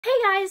Hey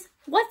guys,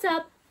 what's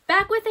up?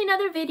 Back with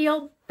another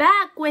video,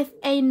 back with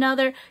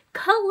another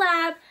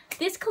collab.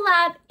 This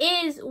collab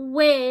is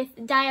with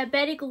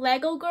Diabetic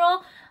Lego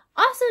Girl,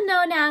 also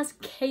known as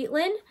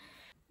Caitlin.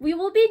 We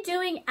will be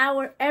doing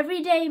our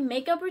everyday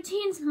makeup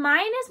routines.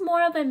 Mine is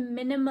more of a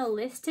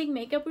minimalistic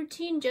makeup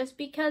routine just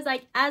because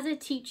like as a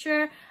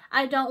teacher,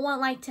 I don't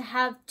want like to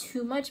have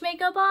too much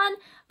makeup on,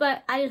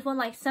 but I just want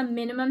like some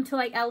minimum to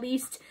like at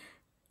least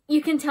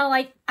you can tell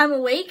like I'm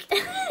awake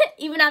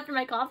even after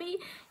my coffee,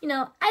 you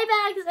know,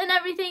 eye bags and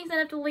everything, so I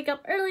have to wake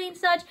up early and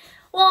such.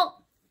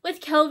 Well,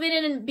 with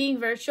COVID and being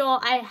virtual,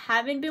 I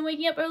haven't been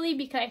waking up early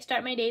because I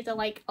start my days at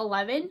like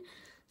 11,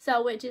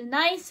 so which is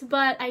nice,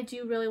 but I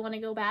do really want to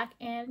go back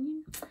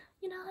and,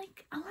 you know,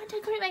 like I want to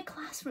decorate my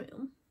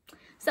classroom.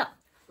 So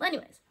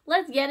anyways,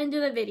 let's get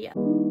into the video.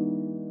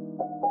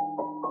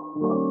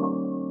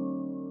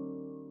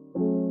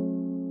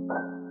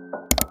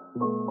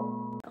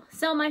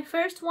 So my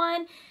first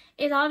one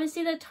is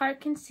obviously the Tarte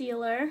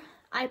concealer.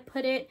 I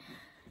put it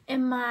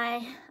in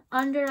my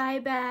under eye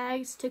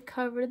bags to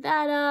cover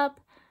that up.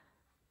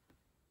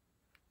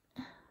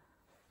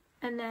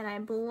 And then I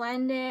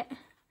blend it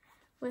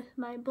with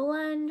my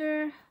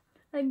blender.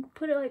 I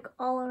put it like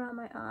all around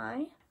my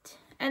eye.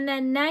 And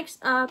then next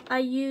up I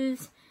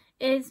use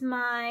is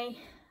my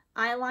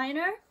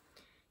eyeliner.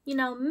 You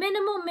know,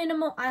 minimal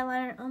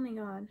eyeliner. Oh my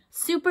god.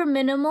 Super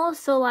minimal,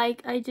 so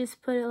like I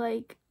just put it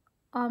like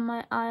on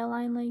my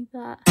eyeline like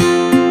that.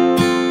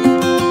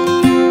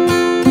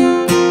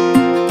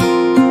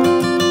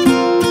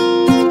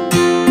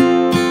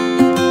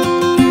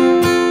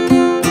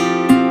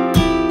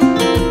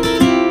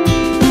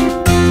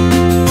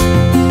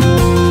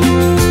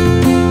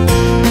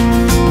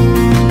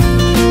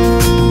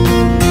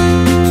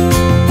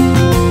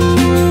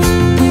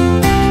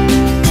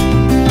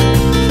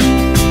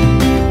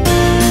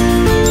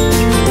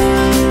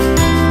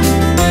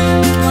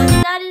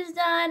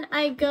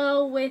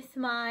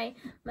 My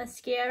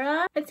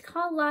mascara. It's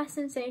called Last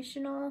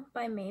Sensational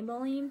by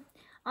Maybelline.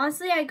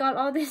 Honestly, I got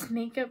all this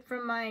makeup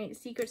from my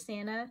Secret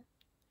Santa.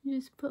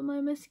 Just put my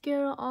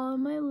mascara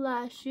on my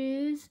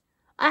lashes.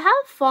 I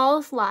have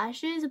false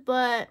lashes,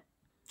 but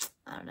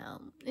I don't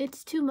know.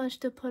 It's too much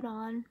to put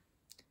on.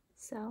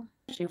 So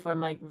actually, for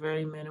like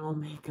very minimal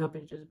makeup,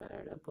 it's just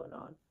better to put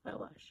on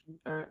eyelashes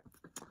or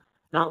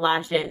not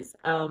lashes.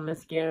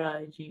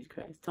 Mascara. Jesus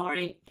Christ,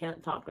 Tory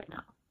can't talk right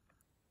now.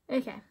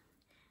 Okay.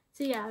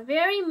 So yeah,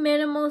 very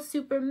minimal,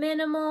 super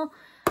minimal.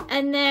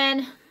 And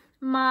then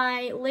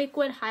my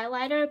liquid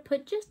highlighter,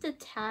 put just a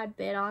tad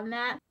bit on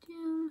that.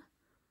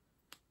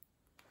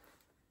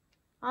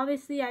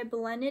 Obviously, I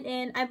blend it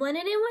in. I blend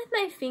it in with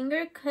my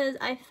finger because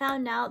I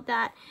found out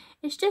that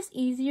it's just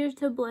easier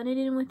to blend it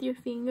in with your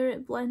finger.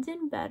 It blends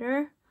in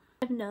better.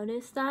 I've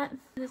noticed that.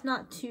 It's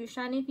not too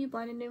shiny if you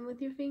blend it in with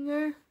your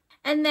finger.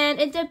 And then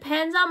it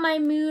depends on my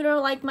mood or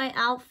like my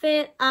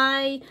outfit.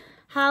 I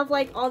have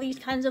like all these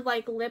kinds of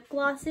like lip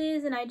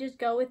glosses and I just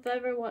go with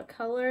whatever what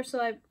color.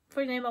 So I, for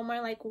example, I'm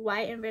wearing like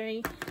white and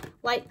very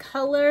light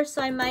color,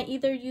 so I might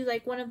either use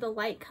like one of the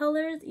light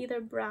colors,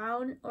 either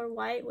brown or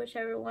white,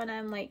 whichever one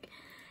I'm like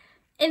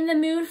in the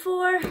mood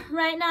for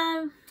right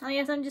now. I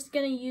guess I'm just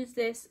gonna use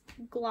this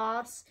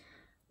gloss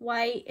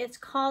white. It's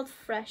called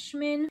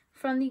Freshman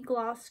from the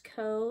Gloss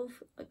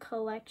Cove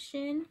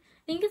collection.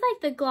 I think it's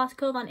like the Gloss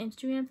Cove on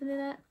Instagram, something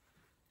like that,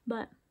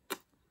 but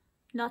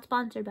not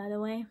sponsored by the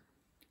way.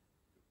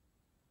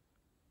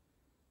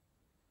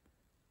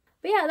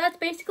 But yeah, that's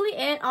basically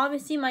it.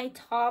 Obviously, my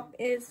top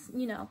is,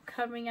 you know,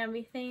 covering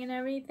everything and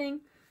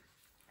everything.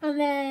 And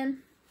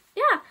then,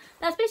 yeah,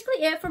 that's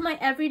basically it for my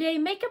everyday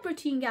makeup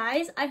routine,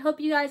 guys. I hope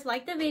you guys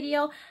liked the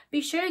video.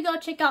 Be sure to go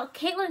check out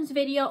Caitlin's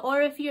video,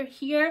 or if you're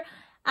here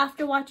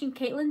after watching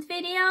Caitlin's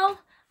video,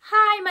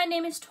 hi, my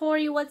name is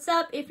Tori. What's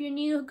up? If you're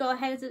new, go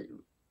ahead and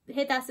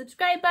hit that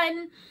subscribe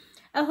button.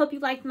 I hope you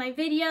liked my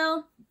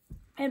video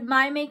and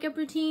my makeup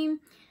routine.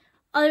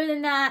 Other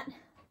than that,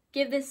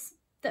 give this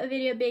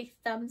video a big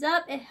thumbs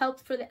up. It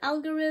helps for the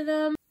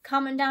algorithm.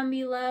 Comment down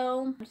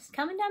below. Just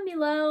comment down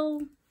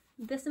below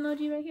this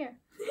emoji right here.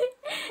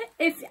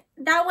 If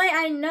that way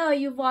I know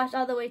you've watched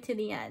all the way to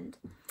the end.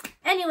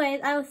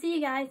 Anyways, I will see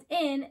you guys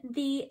in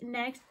the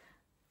next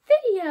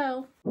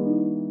video.